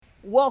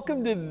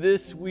Welcome to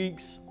this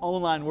week's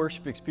online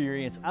worship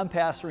experience. I'm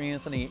Pastor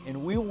Anthony,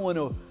 and we want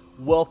to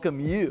welcome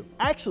you.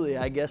 Actually,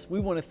 I guess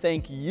we want to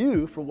thank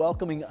you for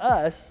welcoming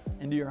us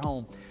into your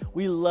home.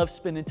 We love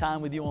spending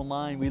time with you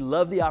online. We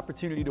love the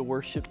opportunity to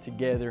worship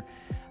together.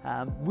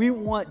 We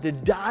want to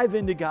dive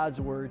into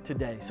God's Word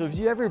today. So if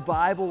you have your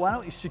Bible, why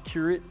don't you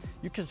secure it?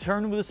 You can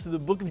turn with us to the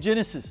book of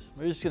Genesis.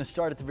 We're just going to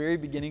start at the very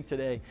beginning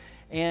today.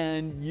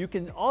 And you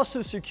can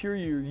also secure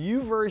your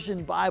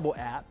YouVersion Bible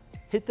app.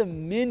 Hit the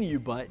menu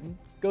button,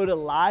 go to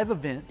live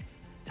events,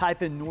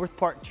 type in North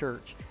Park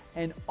Church,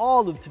 and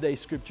all of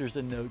today's scriptures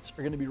and notes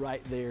are going to be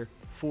right there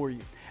for you.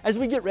 As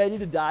we get ready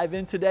to dive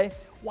in today,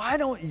 why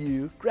don't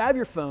you grab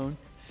your phone,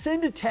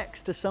 send a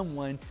text to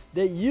someone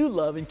that you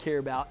love and care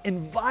about,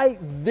 invite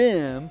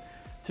them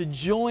to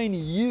join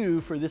you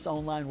for this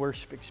online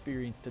worship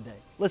experience today.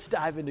 Let's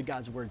dive into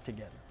God's Word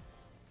together.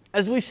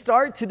 As we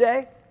start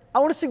today, I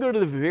want us to go to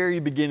the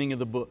very beginning of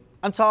the book.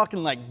 I'm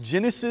talking like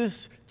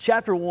Genesis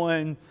chapter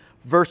 1,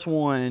 verse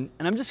 1,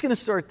 and I'm just going to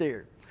start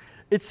there.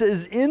 It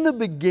says, "In the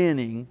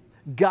beginning,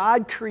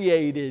 God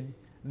created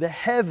the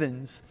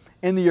heavens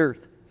and the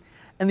earth.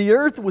 And the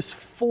earth was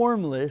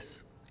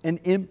formless and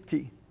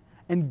empty,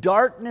 and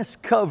darkness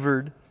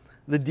covered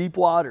the deep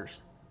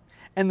waters.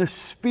 And the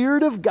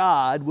Spirit of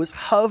God was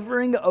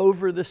hovering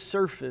over the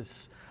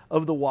surface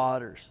of the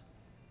waters.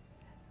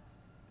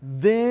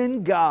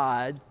 Then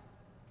God,"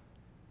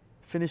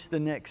 finish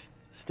the next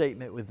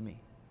statement with me,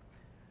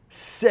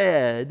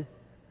 "said,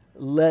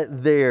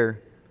 'Let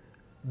there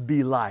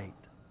be light.'"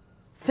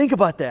 Think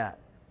about that.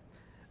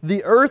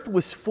 The earth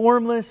was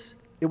formless,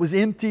 it was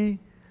empty,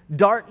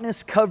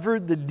 darkness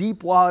covered the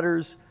deep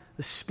waters,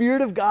 the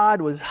Spirit of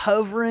God was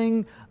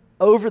hovering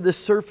over the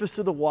surface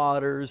of the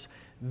waters.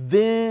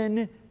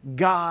 Then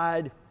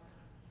God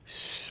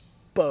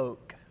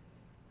spoke.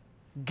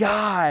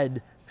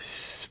 God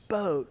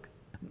spoke.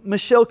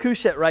 Michelle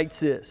Couchette writes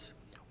this: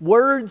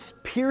 "Words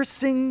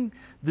piercing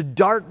the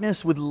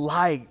darkness with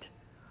light.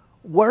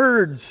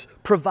 Words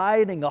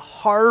providing a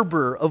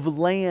harbor of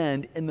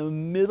land in the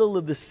middle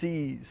of the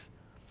seas.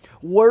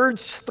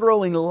 Words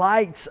throwing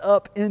lights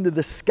up into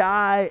the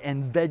sky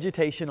and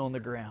vegetation on the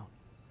ground."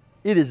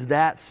 It is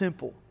that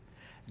simple.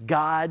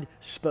 God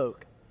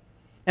spoke.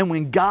 And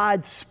when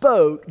God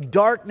spoke,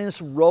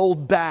 darkness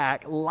rolled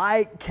back,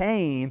 light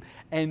came,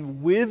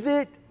 and with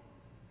it,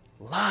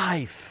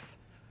 life.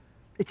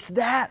 It's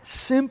that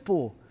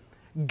simple.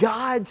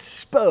 God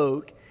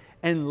spoke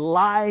and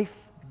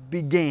life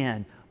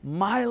began.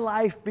 My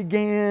life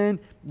began,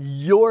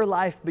 your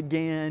life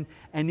began,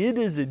 and it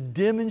is a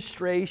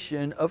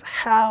demonstration of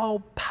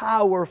how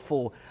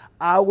powerful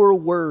our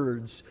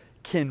words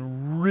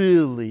can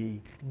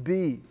really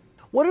be.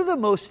 What are the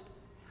most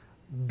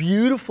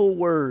beautiful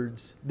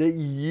words that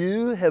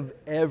you have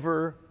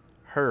ever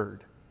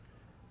heard?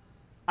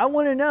 I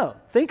want to know.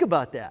 Think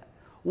about that.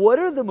 What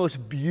are the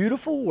most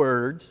beautiful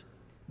words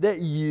that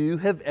you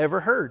have ever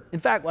heard? In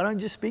fact, why don't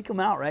you just speak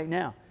them out right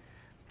now?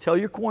 Tell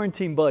your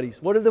quarantine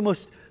buddies, what are the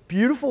most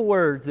beautiful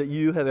words that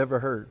you have ever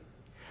heard?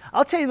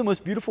 I'll tell you the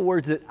most beautiful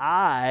words that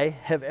I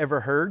have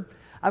ever heard.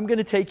 I'm going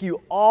to take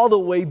you all the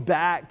way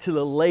back to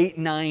the late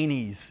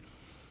 90s.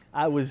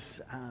 I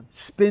was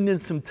spending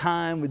some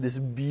time with this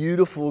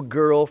beautiful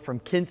girl from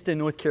Kinston,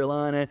 North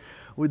Carolina,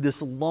 with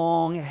this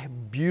long,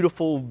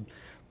 beautiful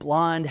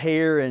blonde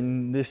hair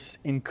and this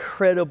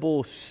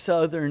incredible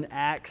Southern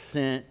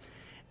accent.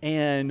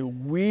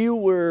 And we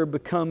were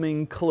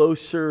becoming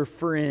closer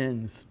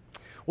friends.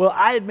 Well,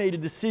 I had made a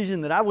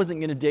decision that I wasn't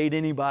going to date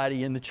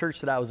anybody in the church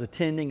that I was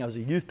attending. I was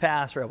a youth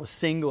pastor. I was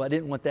single. I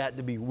didn't want that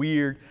to be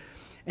weird.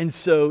 And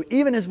so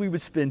even as we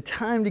would spend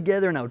time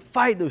together and I would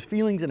fight those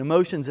feelings and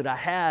emotions that I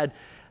had,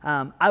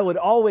 I would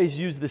always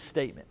use this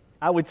statement.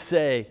 I would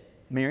say,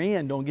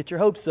 "Marianne, don't get your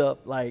hopes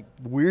up. Like,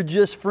 we're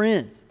just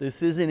friends.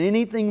 This isn't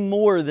anything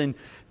more than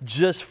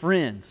just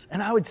friends."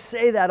 And I would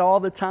say that all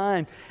the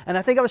time. And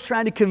I think I was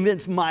trying to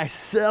convince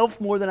myself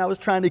more than I was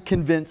trying to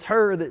convince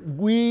her that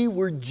we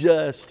were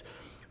just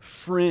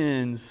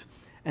friends.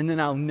 And then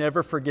I'll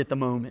never forget the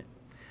moment.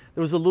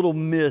 There was a little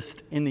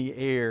mist in the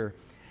air,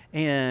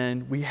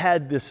 and we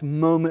had this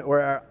moment where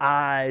our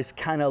eyes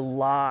kind of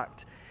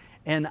locked,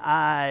 and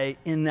I,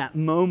 in that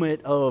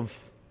moment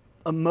of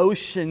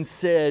emotion,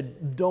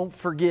 said, "Don't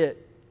forget,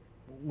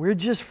 we're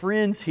just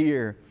friends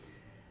here."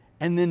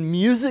 And then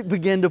music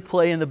began to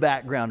play in the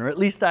background, or at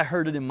least I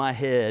heard it in my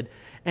head.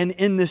 And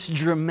in this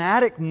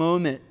dramatic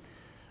moment,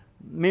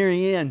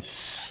 Marianne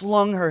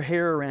slung her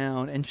hair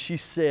around and she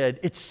said,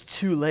 "It's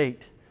too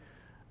late.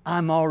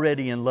 I'm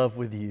already in love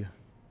with you."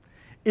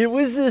 It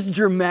was as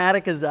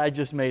dramatic as I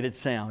just made it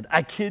sound.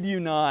 I kid you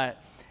not.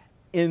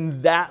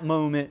 In that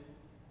moment,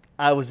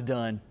 I was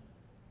done.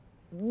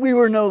 We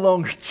were no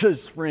longer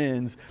just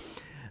friends.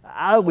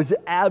 I was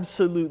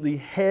absolutely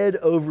head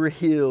over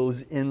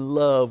heels in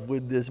love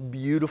with this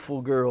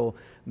beautiful girl,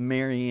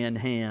 Marianne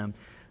Ham,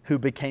 who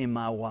became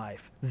my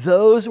wife.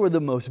 Those were the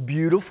most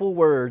beautiful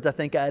words I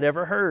think I'd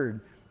ever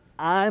heard.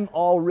 I'm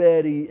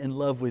already in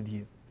love with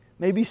you.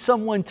 Maybe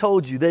someone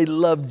told you they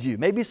loved you.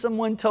 Maybe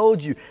someone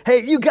told you,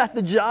 hey, you got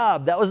the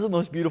job. That was the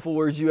most beautiful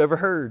words you ever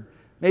heard.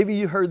 Maybe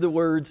you heard the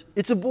words,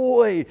 it's a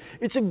boy,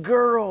 it's a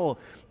girl.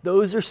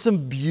 Those are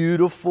some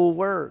beautiful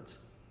words.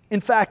 In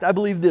fact, I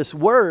believe this,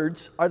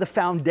 words are the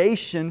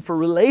foundation for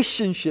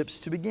relationships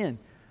to begin.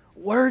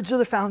 Words are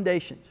the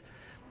foundations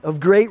of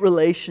great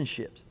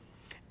relationships.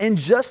 And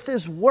just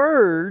as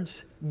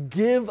words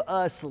give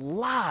us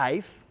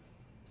life,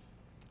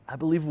 I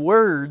believe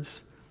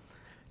words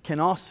can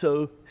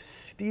also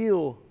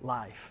steal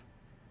life.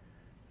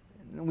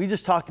 We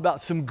just talked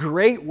about some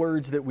great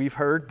words that we've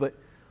heard, but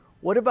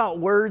what about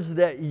words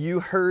that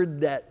you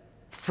heard that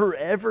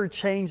forever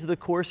changed the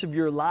course of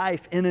your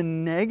life in a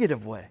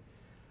negative way?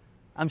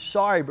 I'm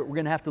sorry, but we're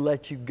going to have to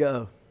let you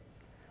go.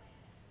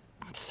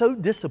 I'm so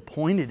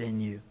disappointed in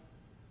you.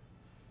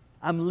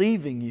 I'm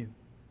leaving you.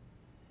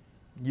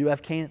 You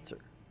have cancer.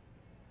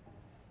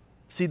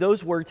 See,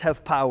 those words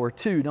have power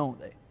too, don't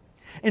they?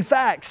 In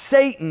fact,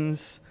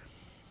 Satan's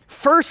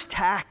first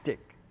tactic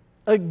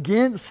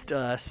against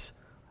us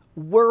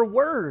were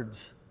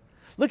words.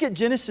 Look at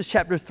Genesis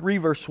chapter 3,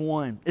 verse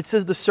 1. It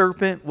says the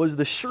serpent was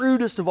the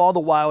shrewdest of all the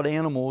wild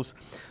animals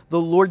the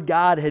Lord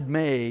God had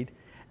made.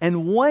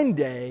 And one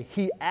day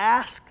he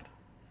asked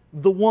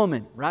the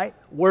woman, right?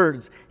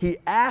 Words. He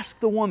asked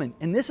the woman,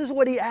 and this is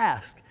what he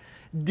asked.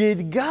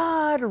 Did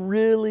God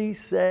really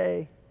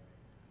say?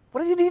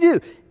 What did he do?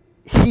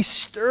 He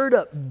stirred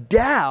up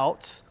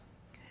doubts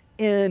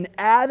in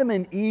Adam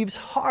and Eve's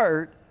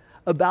heart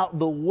about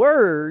the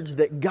words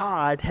that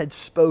God had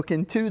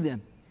spoken to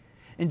them.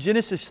 In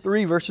Genesis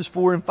 3, verses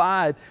 4 and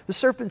 5, the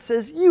serpent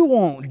says, you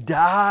won't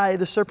die.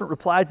 The serpent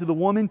replied to the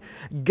woman,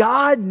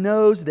 God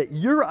knows that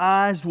your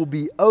eyes will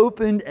be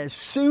opened as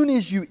soon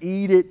as you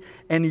eat it,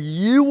 and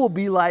you will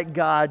be like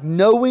God,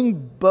 knowing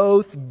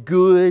both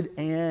good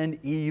and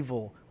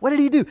evil. What did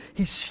he do?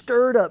 He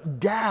stirred up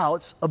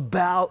doubts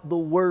about the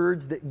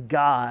words that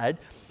God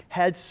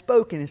had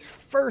spoken. His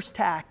first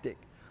tactic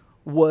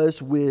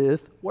was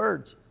with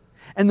words.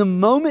 And the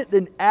moment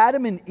that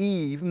Adam and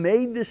Eve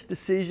made this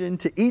decision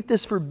to eat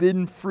this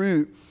forbidden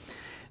fruit,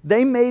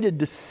 they made a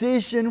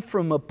decision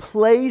from a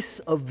place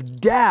of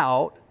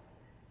doubt,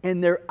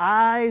 and their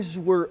eyes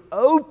were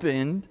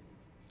opened,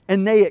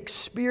 and they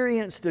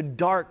experienced a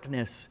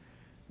darkness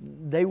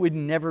they would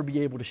never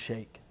be able to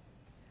shake.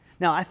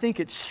 Now, I think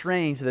it's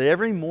strange that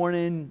every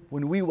morning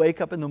when we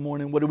wake up in the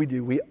morning, what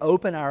do? We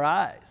open our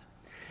eyes.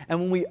 And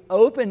when we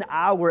open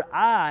our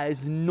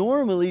eyes,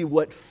 normally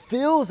what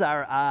fills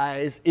our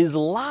eyes is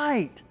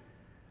light.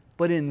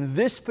 But in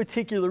this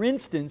particular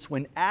instance,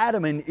 when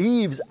Adam and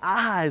Eve's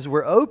eyes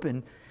were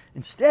open,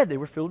 instead they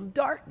were filled with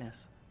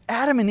darkness.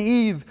 Adam and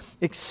Eve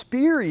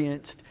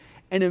experienced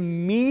an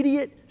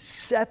immediate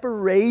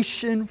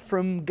separation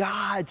from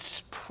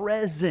God's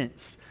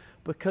presence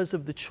because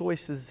of the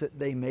choices that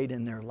they made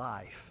in their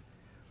life.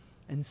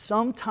 And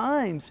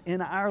sometimes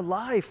in our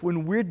life,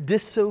 when we're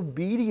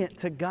disobedient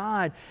to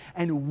God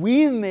and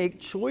we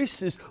make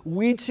choices,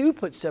 we too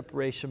put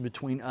separation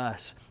between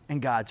us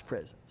and God's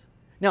presence.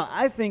 Now,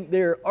 I think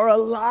there are a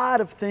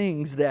lot of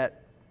things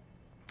that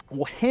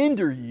will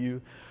hinder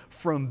you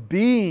from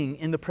being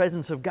in the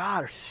presence of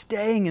God or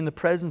staying in the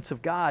presence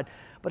of God,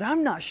 but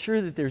I'm not sure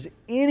that there's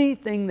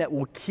anything that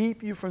will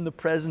keep you from the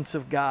presence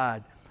of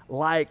God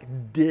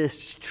like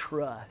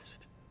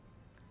distrust.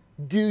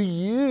 Do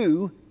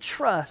you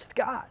trust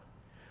God?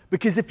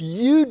 Because if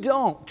you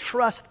don't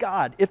trust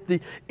God, if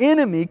the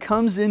enemy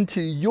comes into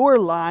your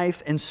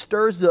life and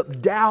stirs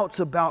up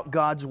doubts about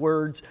God's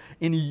words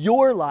in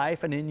your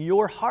life and in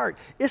your heart,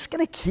 it's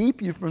going to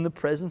keep you from the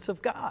presence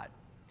of God.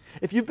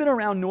 If you've been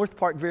around North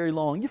Park very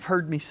long, you've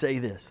heard me say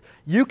this.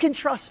 You can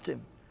trust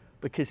Him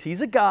because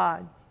He's a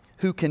God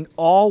who can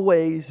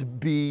always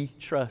be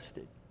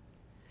trusted.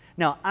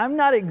 Now, I'm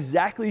not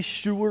exactly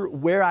sure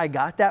where I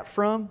got that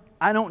from.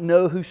 I don't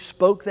know who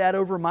spoke that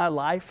over my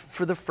life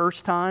for the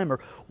first time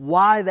or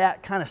why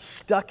that kind of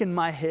stuck in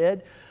my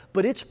head,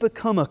 but it's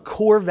become a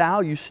core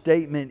value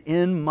statement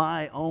in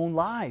my own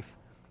life.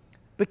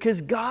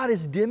 Because God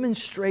has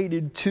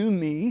demonstrated to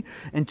me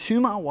and to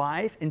my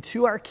wife and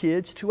to our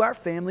kids, to our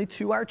family,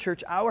 to our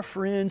church, our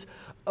friends,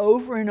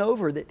 over and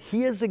over that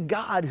He is a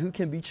God who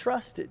can be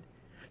trusted.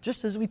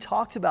 Just as we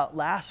talked about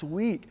last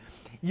week,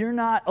 you're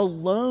not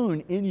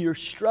alone in your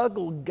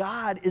struggle.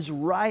 God is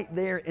right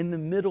there in the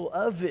middle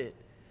of it.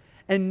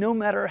 And no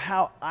matter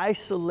how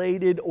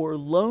isolated or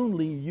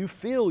lonely you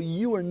feel,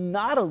 you are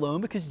not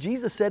alone because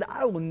Jesus said,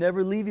 I will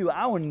never leave you.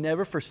 I will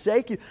never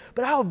forsake you,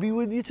 but I will be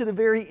with you to the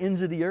very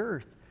ends of the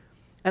earth.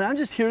 And I'm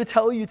just here to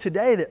tell you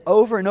today that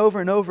over and over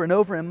and over and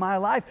over in my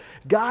life,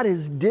 God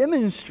has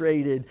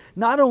demonstrated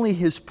not only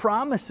His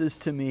promises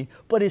to me,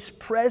 but His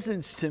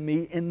presence to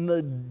me in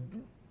the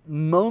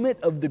moment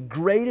of the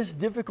greatest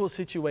difficult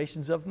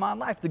situations of my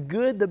life. The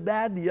good, the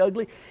bad, the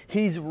ugly.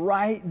 He's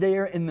right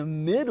there in the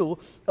middle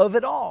of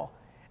it all.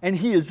 And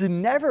He has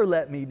never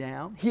let me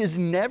down. He has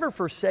never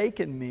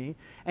forsaken me.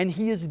 And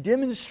He has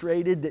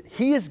demonstrated that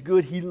He is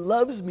good, He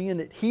loves me, and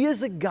that He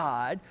is a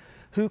God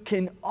who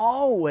can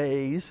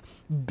always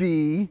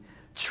be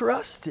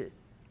trusted.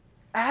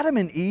 Adam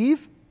and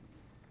Eve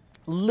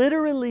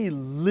literally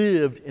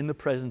lived in the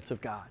presence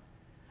of God.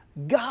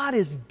 God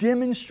has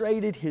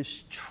demonstrated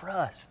His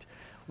trust,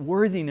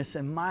 worthiness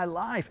in my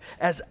life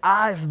as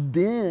I've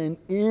been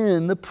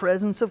in the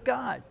presence of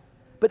God.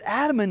 But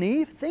Adam and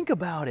Eve, think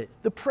about it.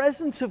 The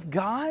presence of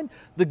God,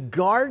 the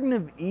Garden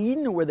of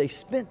Eden where they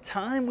spent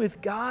time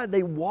with God,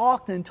 they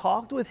walked and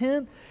talked with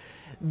Him,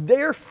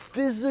 their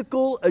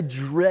physical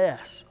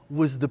address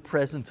was the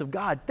presence of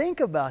God. Think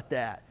about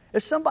that.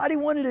 If somebody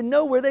wanted to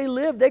know where they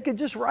lived, they could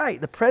just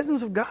write, the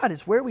presence of God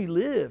is where we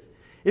live.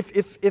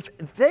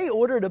 If they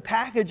ordered a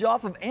package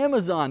off of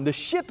Amazon, the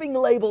shipping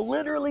label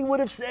literally would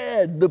have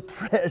said, the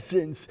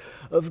presence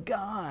of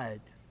God.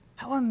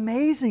 How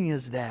amazing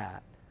is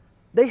that?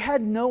 They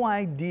had no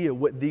idea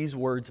what these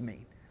words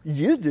mean.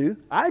 You do,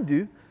 I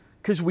do,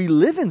 because we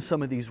live in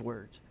some of these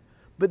words.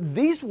 But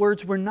these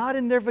words were not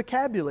in their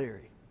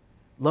vocabulary.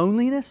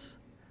 Loneliness,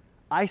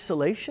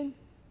 isolation,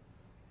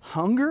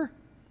 hunger,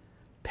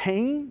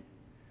 pain,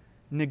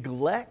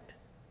 neglect,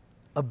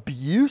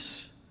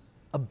 abuse,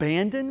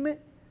 abandonment.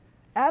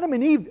 Adam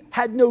and Eve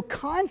had no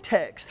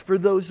context for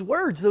those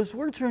words. Those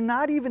words are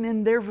not even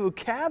in their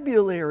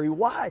vocabulary.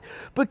 Why?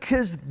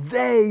 Because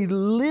they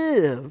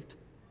lived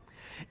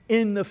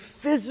in the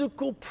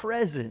physical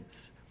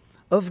presence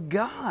of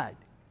God.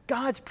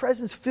 God's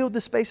presence filled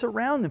the space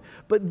around them.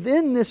 But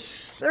then this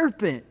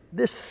serpent,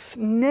 this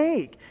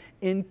snake,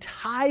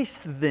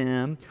 enticed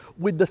them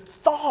with the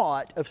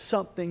thought of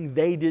something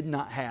they did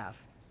not have.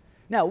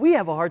 Now, we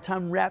have a hard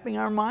time wrapping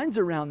our minds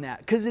around that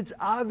because it's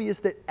obvious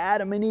that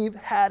Adam and Eve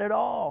had it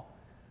all.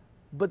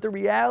 But the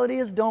reality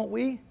is, don't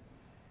we?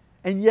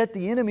 And yet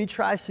the enemy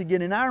tries to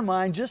get in our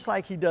mind just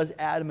like he does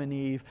Adam and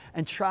Eve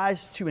and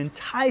tries to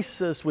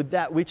entice us with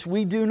that which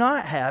we do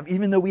not have,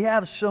 even though we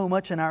have so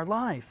much in our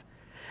life.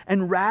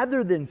 And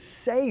rather than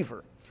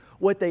savor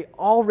what they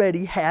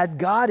already had,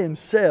 God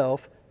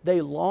Himself,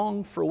 they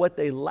longed for what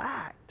they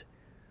lacked,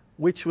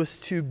 which was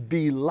to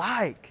be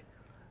like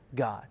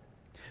God.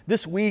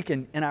 This week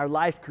in our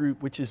life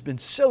group, which has been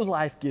so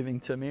life-giving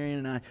to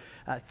Marion and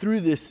I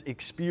through this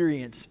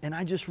experience, and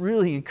I just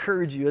really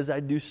encourage you, as I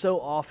do so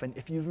often,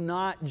 if you've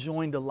not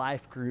joined a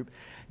life group,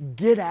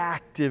 get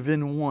active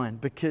in one,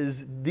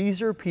 because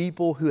these are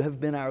people who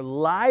have been our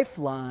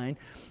lifeline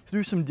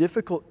through some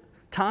difficult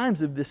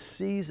times of this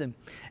season.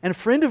 And a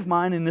friend of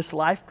mine in this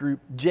life group,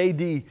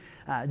 JD,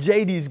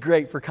 JD's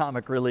great for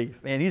comic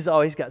relief. Man, he's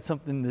always got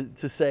something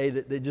to say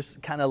that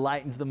just kind of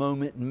lightens the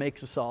moment and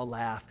makes us all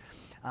laugh.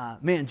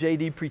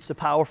 JD preached a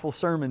powerful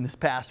sermon this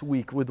past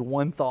week with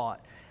one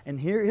thought. And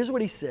here's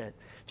what he said.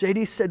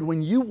 JD said,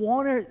 when you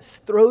want to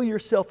throw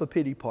yourself a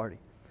pity party,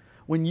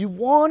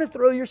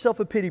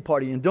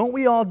 and don't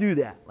we all do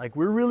that? Like,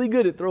 we're really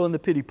good at throwing the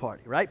pity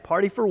party, right?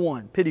 Party for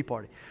one, pity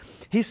party.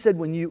 He said,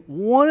 when you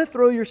want to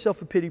throw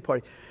yourself a pity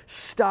party,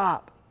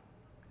 stop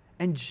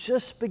and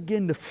just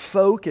begin to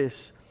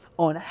focus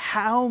on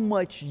how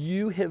much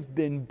you have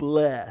been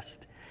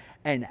blessed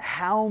and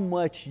how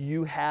much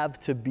you have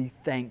to be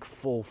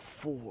thankful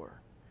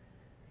for.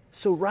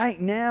 So right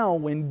now,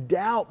 when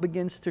doubt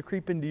begins to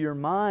creep into your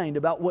mind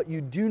about what you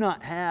do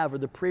not have or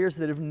the prayers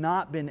that have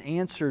not been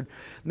answered,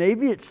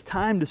 maybe it's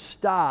time to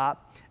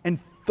stop and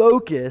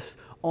focus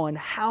on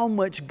how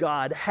much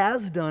God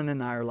has done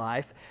in our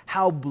life,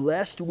 how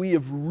blessed we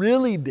have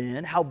really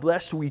been, how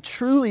blessed we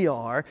truly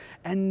are,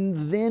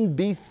 and then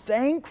be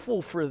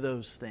thankful for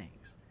those things.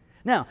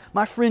 Now,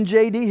 my friend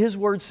JD, his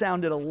words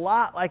sounded a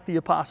lot like the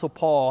Apostle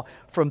Paul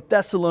from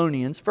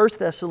Thessalonians, 1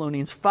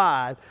 Thessalonians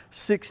 5,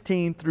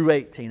 16 through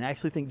 18. I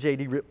actually think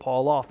JD ripped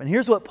Paul off. And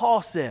here's what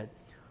Paul said.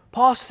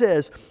 Paul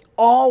says,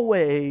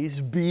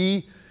 always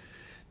be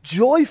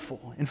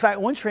joyful. In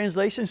fact, one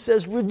translation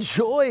says,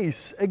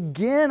 rejoice.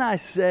 Again, I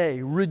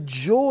say,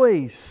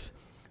 rejoice.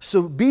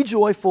 So be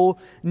joyful,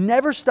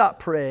 never stop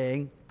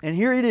praying, and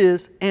here it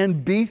is,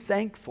 and be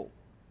thankful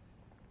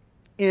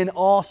in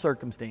all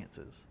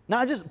circumstances.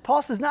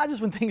 Paul says not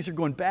just when things are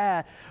going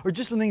bad or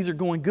just when things are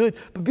going good,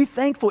 but be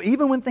thankful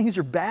even when things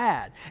are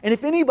bad. And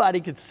if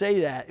anybody could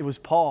say that, it was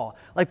Paul.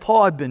 Like,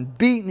 Paul had been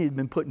beaten, he'd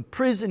been put in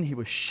prison, he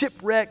was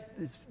shipwrecked,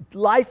 his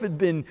life had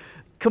been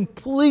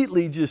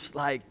completely just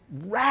like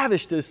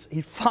ravished as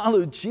he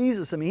followed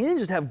Jesus. I mean, he didn't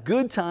just have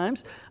good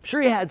times. I'm sure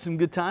he had some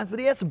good times, but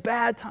he had some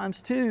bad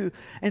times too.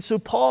 And so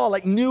Paul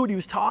knew what he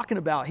was talking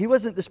about. He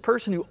wasn't this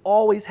person who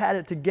always had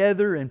it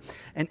together and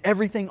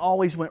everything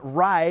always went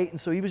right. And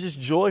so he was just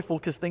joyful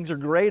because things are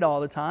great all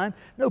the time.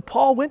 No,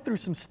 Paul went through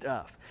some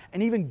stuff.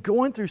 And even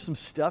going through some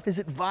stuff, his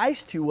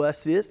advice to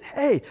us is,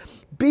 hey,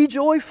 be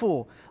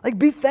joyful.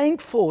 Be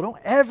thankful. Don't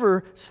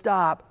ever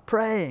stop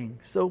praying.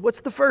 So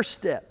what's the first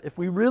step? If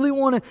we really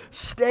want to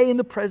stay in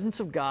the presence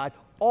of God,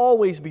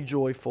 always be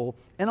joyful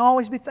and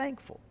always be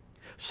thankful.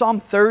 Psalm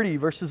 30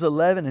 verses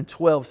 11 and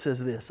 12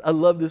 says this. I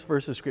love this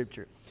verse of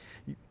Scripture.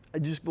 I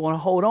just want to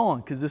hold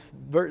on because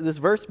this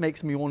verse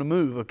makes me want to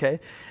move, okay?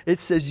 It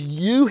says,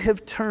 you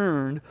have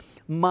turned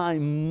my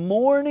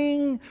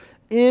mourning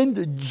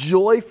into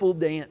joyful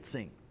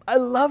dancing. I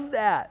love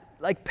that.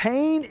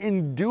 Pain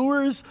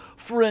endures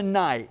for a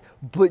night,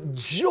 but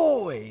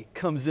joy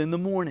comes in the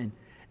morning.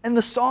 And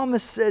the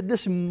psalmist said,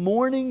 this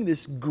mourning,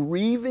 this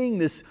grieving,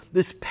 this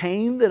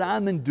pain that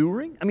I'm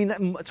enduring, I mean,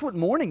 that's what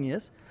mourning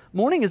is.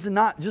 Mourning is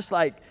not just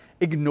like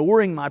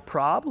ignoring my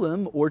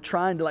problem or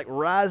trying to like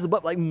rise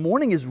above. Like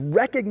mourning is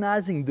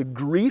recognizing the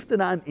grief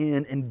that I'm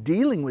in and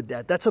dealing with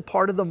that. That's a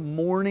part of the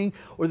mourning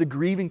or the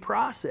grieving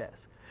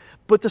process.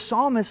 But the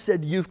psalmist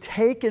said, you've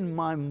taken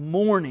my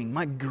mourning,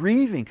 my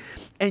grieving,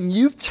 and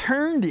you've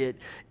turned it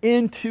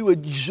into a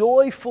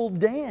joyful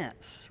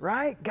dance,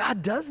 right?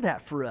 God does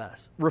that for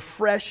us.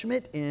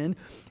 Refreshment in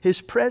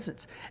His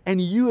presence.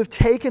 And you have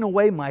taken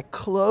away my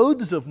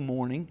clothes of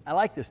mourning. I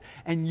like this.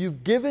 And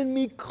you've given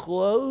me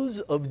clothes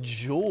of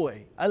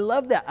joy. I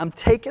love that. I'm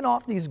taking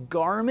off these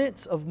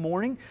garments of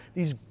mourning,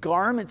 these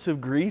garments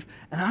of grief,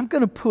 and I'm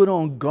going to put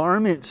on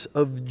garments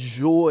of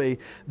joy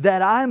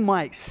that I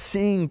might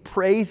sing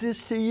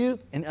praises to you.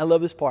 And I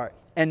love this part.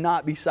 And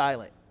not be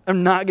silent.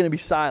 I'm not going to be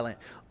silent.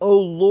 Oh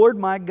Lord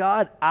my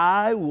God,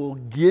 I will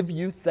give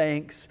you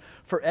thanks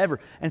forever.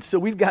 And so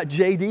we've got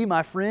JD,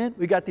 my friend,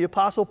 we got the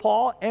Apostle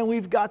Paul, and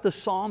we've got the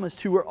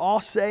psalmist who are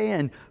all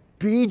saying,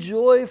 be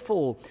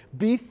joyful,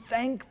 be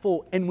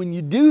thankful. And when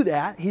you do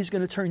that, He's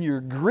going to turn your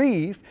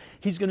grief,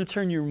 He's going to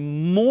turn your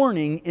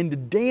mourning into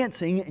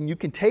dancing, and you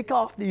can take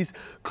off these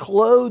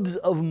clothes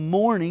of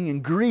mourning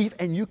and grief,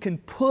 and you can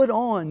put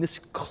on this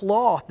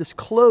cloth, this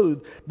cloth,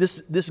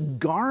 this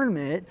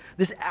garment,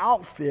 this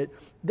outfit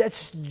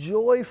that's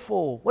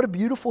joyful. What a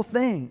beautiful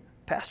thing.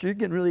 Pastor, you're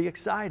getting really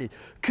excited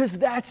because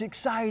that's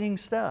exciting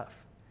stuff.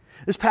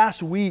 This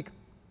past week,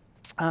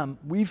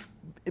 we've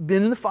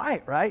been in the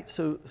fight, right?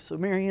 So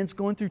Marianne's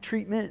going through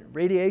treatment,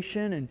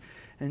 radiation,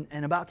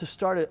 and about to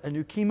start a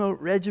new chemo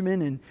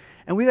regimen.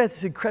 And we've had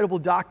this incredible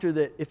doctor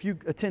that if you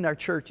attend our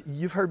church,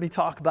 you've heard me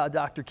talk about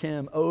Dr.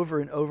 Kim over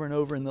and over and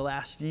over in the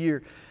last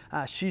year.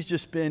 She's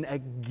just been a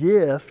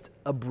gift,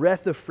 a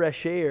breath of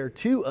fresh air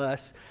to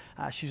us.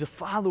 She's a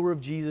follower of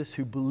Jesus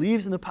who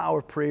believes in the power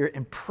of prayer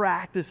and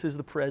practices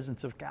the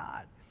presence of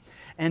God.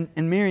 And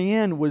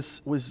Marianne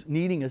was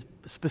needing a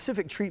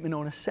specific treatment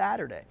on a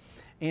Saturday.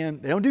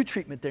 And they don't do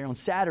treatment there on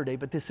Saturday,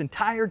 but this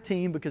entire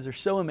team, because they're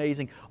so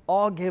amazing,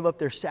 all gave up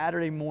their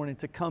Saturday morning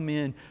to come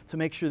in to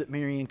make sure that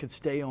Marianne could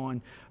stay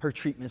on her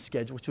treatment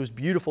schedule, which was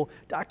beautiful.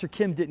 Dr.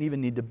 Kim didn't even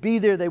need to be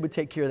there. They would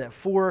take care of that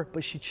for her,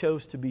 but she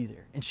chose to be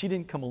there. And she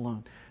didn't come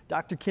alone.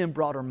 Dr. Kim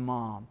brought her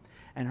mom.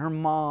 And her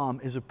mom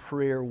is a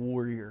prayer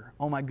warrior.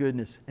 Oh my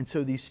goodness. And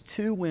so these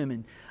two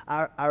women,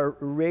 our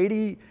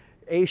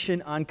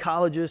radiation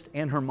oncologist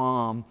and her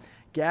mom,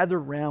 gathered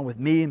around with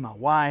me and my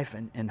wife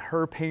and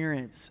her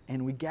parents.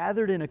 And we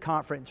gathered in a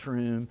conference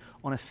room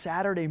on a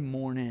Saturday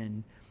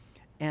morning.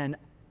 And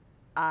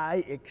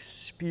I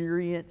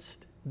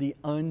experienced the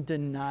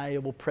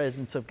undeniable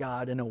presence of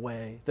God in a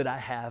way that I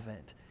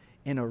haven't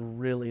in a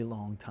really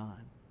long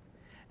time.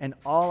 And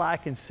all I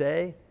can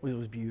say was it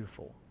was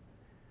beautiful.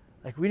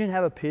 Like, we didn't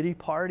have a pity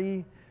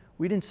party.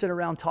 We didn't sit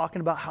around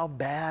talking about how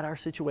bad our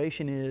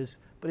situation is,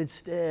 but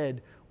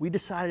instead, we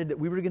decided that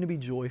we were going to be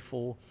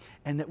joyful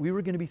and that we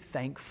were going to be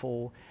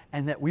thankful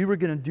and that we were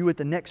going to do what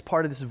the next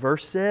part of this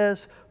verse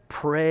says,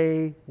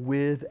 pray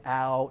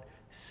without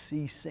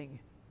ceasing.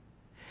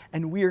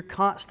 And we are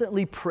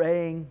constantly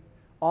praying,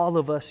 all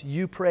of us,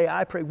 you pray,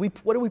 I pray.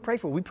 What do we pray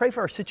for? We pray for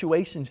our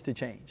situations to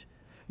change.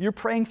 You're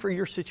praying for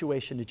your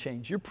situation to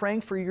change. You're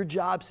praying for your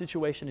job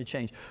situation to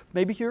change.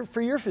 Maybe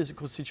for your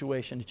physical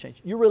situation to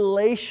change. Your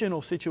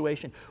relational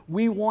situation.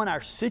 We want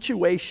our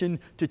situation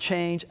to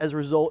change as a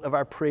result of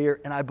our prayer,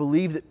 and I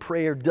believe that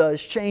prayer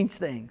does change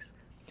things.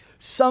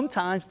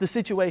 Sometimes the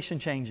situation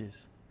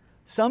changes.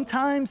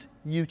 Sometimes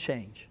you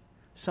change.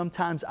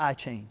 Sometimes I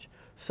change.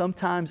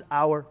 Sometimes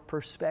our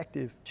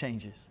perspective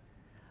changes.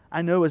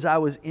 I know as I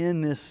was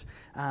in this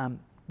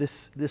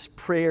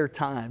prayer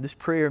time, this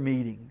prayer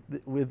meeting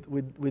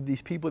with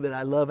these people that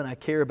I love and I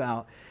care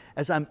about,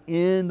 as I'm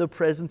in the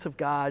presence of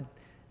God,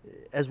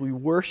 as we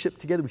worshiped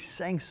together, we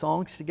sang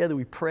songs together,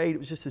 we prayed. It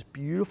was just this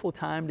beautiful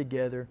time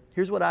together.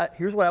 Here's what I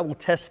will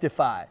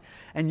testify.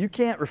 And you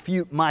can't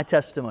refute my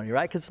testimony,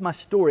 right? Because it's my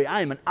story.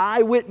 I am an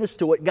eyewitness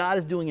to what God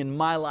is doing in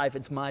my life.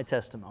 It's my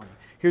testimony.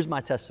 Here's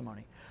my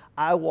testimony.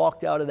 I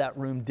walked out of that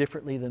room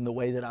differently than the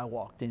way that I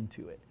walked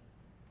into it.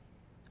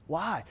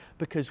 Why?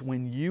 Because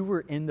when you were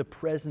in the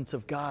presence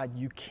of God,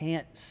 you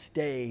can't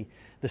stay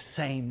the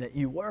same that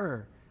you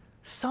were.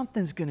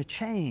 Something's going to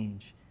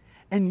change.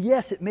 And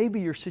yes, it may be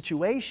your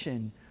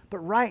situation, but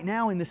right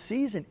now in the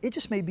season, it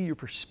just may be your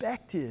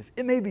perspective.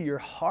 It may be your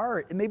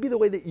heart. It may be the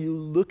way that you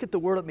look at the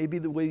world. It may be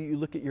the way that you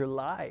look at your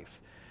life.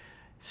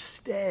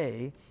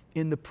 Stay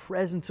in the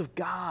presence of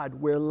God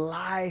where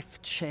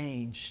life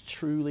change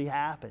truly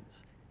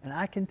happens. And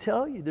I can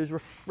tell you, there's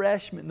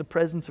refreshment in the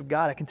presence of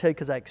God. I can tell you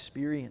because I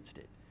experienced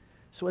it.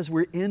 So as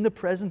we're in the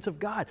presence of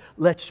God,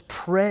 let's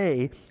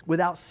pray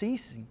without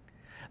ceasing.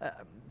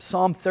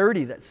 Psalm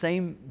 30, that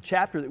same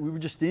chapter that we were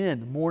just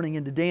in, the mourning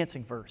into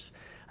dancing verse.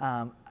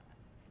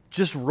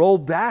 Just roll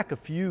back a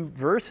few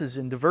verses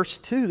into verse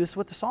 2. This is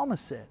what the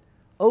psalmist said.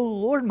 Oh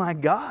Lord my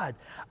God,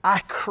 I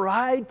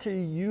cried to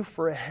you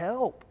for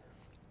help,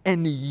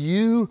 and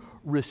you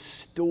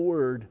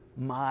restored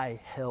my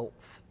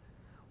health.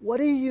 What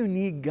do you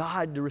need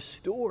God to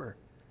restore?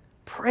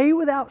 Pray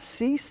without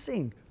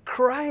ceasing.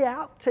 Cry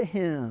out to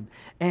Him,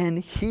 and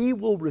He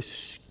will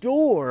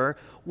restore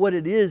what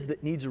it is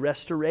that needs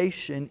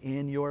restoration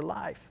in your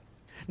life.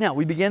 Now,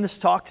 we began this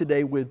talk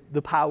today with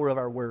the power of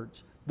our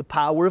words, the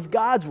power of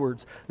God's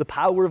words, the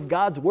power of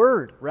God's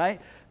Word, right?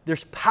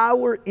 There's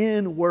power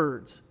in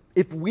words.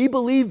 If we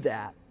believe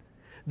that,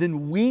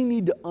 then we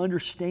need to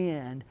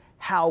understand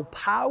how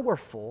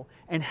powerful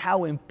and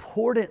how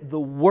important the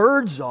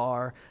words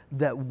are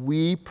that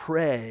we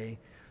pray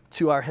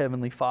to our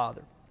Heavenly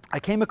Father. I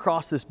came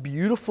across this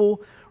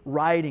beautiful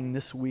writing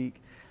this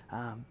week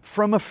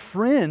from a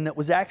friend that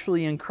was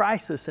actually in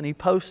crisis, and he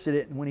posted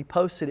it, and when he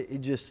posted it,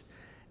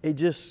 it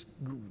just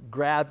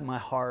grabbed my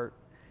heart.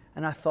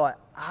 And I thought,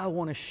 I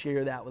want to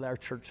share that with our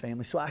church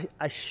family. So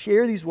I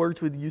share these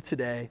words with you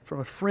today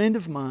from a friend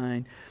of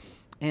mine,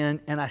 and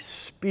I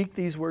speak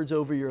these words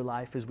over your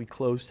life as we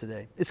close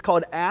today. It's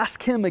called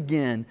Ask Him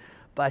Again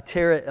by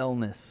Tara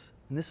Elness.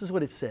 And this is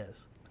what it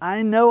says.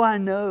 I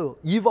know,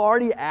 you've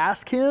already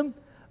asked Him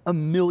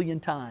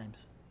 1,000,000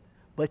 times.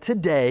 But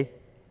today,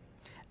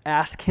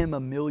 ask Him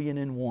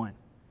 1,000,001.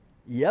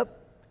 Yep,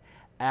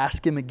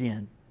 ask Him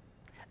again.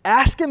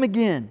 Ask Him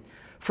again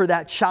for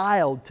that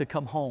child to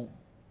come home.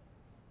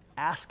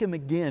 Ask Him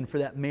again for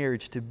that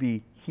marriage to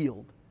be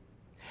healed.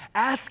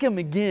 Ask Him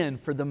again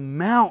for the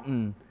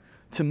mountain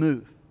to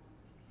move.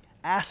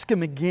 Ask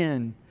Him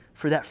again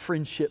for that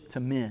friendship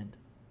to mend,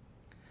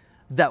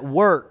 that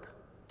work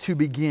to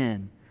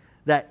begin,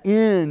 that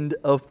end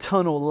of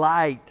tunnel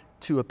light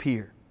to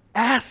appear.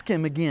 Ask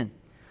Him again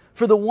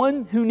for the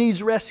one who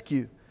needs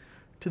rescue,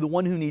 to the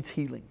one who needs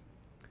healing,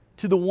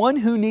 to the one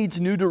who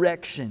needs new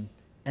direction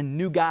and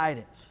new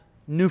guidance,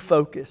 new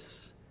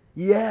focus.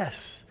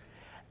 Yes,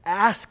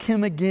 ask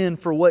Him again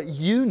for what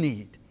you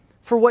need,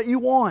 for what you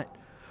want,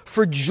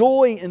 for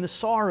joy in the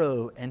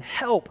sorrow and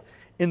help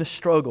in the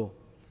struggle,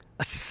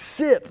 a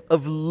sip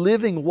of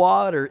living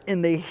water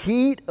in the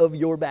heat of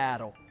your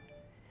battle.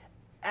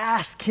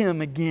 Ask Him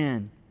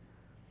again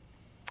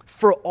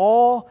for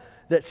all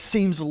that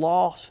seems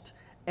lost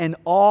and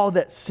all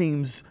that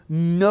seems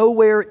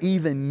nowhere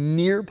even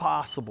near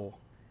possible.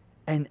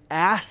 And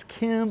ask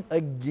Him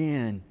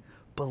again,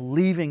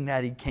 believing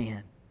that He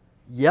can.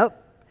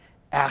 Yep,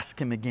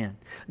 ask Him again.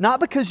 Not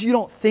because you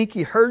don't think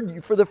He heard you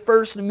for the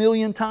first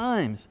 1,000,000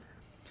 times,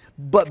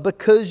 but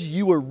because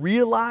you are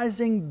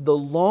realizing the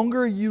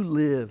longer you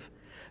live,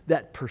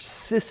 that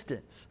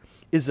persistence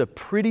is a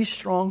pretty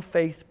strong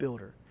faith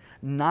builder.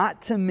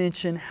 Not to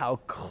mention how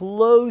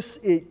close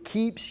it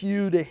keeps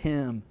you to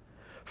Him,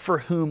 for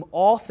whom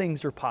all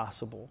things are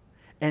possible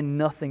and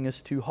nothing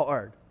is too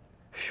hard.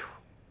 Whew.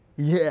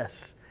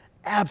 Yes,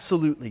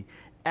 absolutely.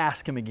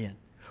 Ask Him again.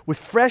 With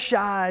fresh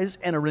eyes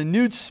and a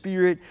renewed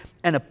spirit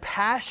and a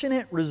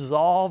passionate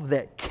resolve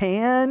that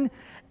can,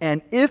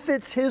 and if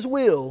it's His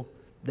will,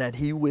 that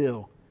He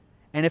will.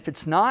 And if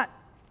it's not,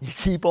 you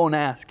keep on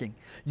asking.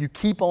 You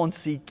keep on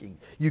seeking.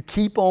 You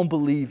keep on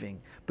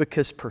believing,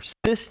 because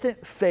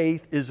persistent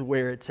faith is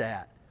where it's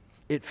at.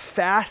 It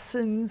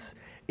fastens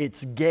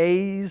its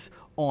gaze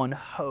on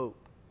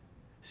hope.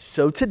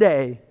 So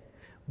today,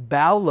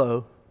 bow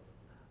low,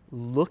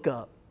 look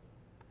up,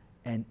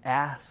 and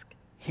ask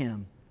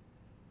Him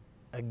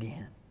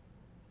again.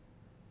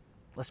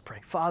 Let's pray.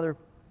 Father,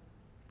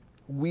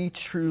 we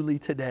truly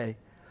today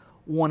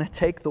want to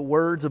take the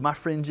words of my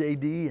friend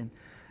JD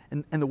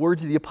and the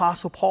words of the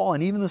Apostle Paul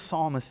and even the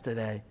psalmist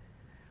today.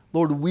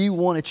 Lord, we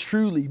want to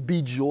truly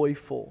be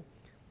joyful.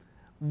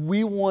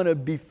 We want to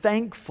be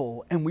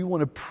thankful, and we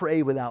want to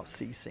pray without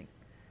ceasing,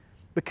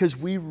 because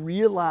we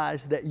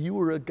realize that You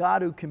are a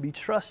God who can be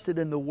trusted,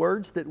 and the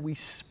words that we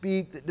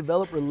speak that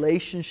develop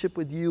relationship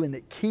with You and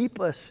that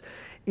keep us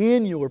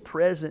in Your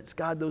presence,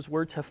 God, those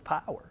words have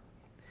power.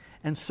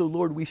 And so,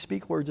 Lord, we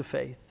speak words of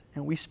faith.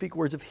 And we speak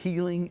words of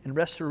healing and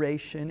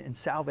restoration and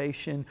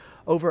salvation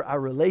over our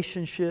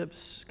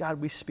relationships.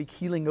 God, we speak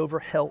healing over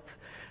health.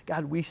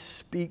 God, we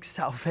speak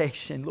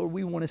salvation. Lord,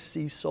 we want to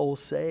see souls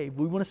saved.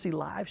 We want to see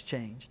lives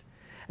changed.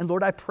 And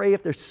Lord, I pray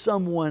if there's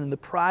someone in the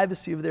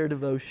privacy of their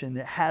devotion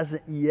that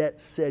hasn't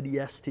yet said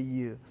yes to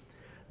You,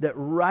 that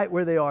right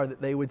where they are, that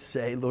they would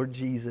say, Lord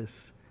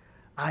Jesus,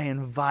 I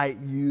invite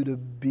You to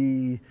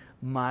be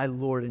my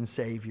Lord and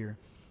Savior.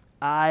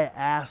 I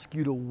ask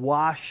You to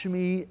wash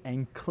me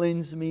and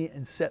cleanse me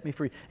and set me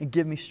free and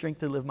give me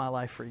strength to live my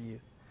life for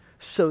You,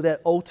 so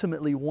that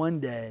ultimately one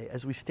day,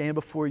 as we stand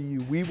before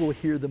You, we will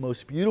hear the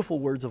most beautiful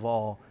words of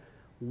all,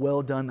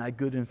 well done, thy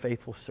good and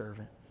faithful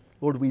servant.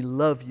 Lord, we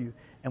love You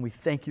and we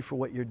thank You for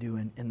what You're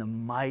doing. In the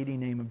mighty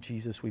name of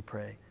Jesus we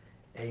pray.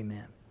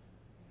 Amen.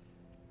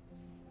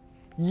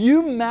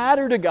 You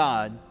matter to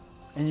God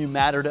and You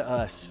matter to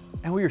us.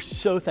 And we are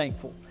so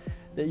thankful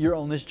that you're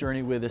on this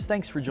journey with us.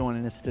 Thanks for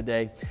joining us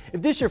today.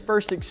 If this is your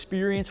first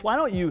experience, why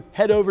don't you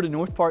head over to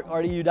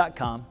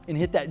northparkrdu.com and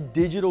hit that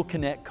digital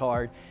connect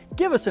card.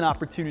 Give us an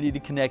opportunity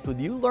to connect with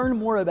you, learn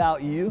more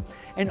about you.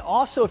 And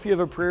also, if you have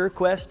a prayer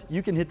request,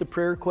 you can hit the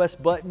prayer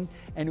request button,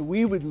 and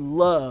we would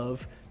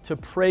love to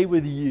pray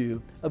with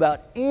you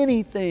about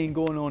anything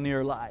going on in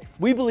your life.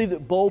 We believe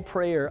that bold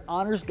prayer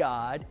honors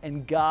God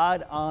and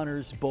God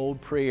honors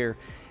bold prayer.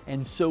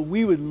 And so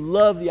we would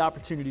love the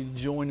opportunity to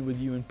join with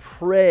you and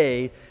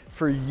pray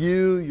for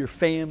you, your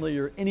family,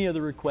 or any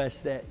other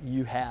requests that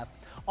you have.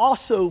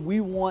 Also, we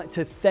want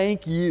to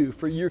thank you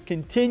for your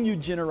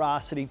continued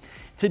generosity.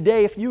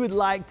 Today, if you would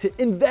like to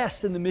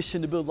invest in the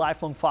mission to build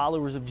lifelong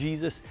followers of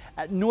Jesus,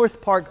 at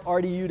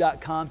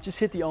northparkrdu.com, just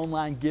hit the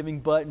online giving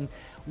button.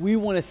 We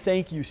want to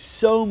thank you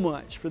so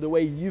much for the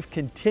way you've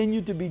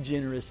continued to be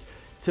generous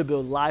to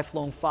build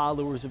lifelong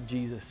followers of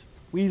Jesus.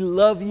 We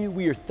love you,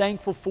 we are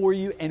thankful for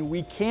you, and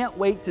we can't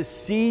wait to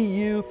see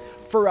you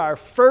for our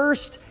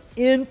first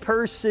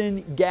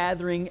in-person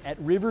gathering at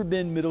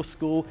Riverbend Middle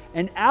School,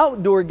 an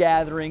outdoor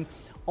gathering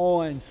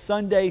on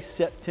Sunday,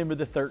 September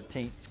the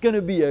 13th. It's going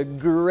to be a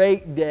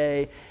great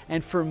day.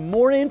 And for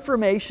more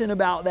information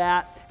about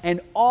that and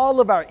all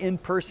of our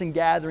in-person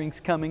gatherings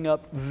coming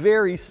up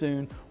very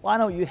soon, why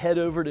don't you head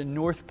over to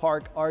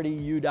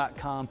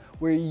northparkrdu.com,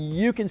 where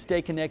you can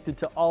stay connected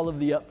to all of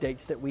the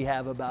updates that we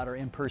have about our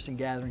in-person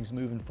gatherings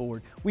moving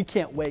forward. We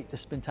can't wait to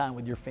spend time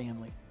with your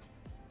family.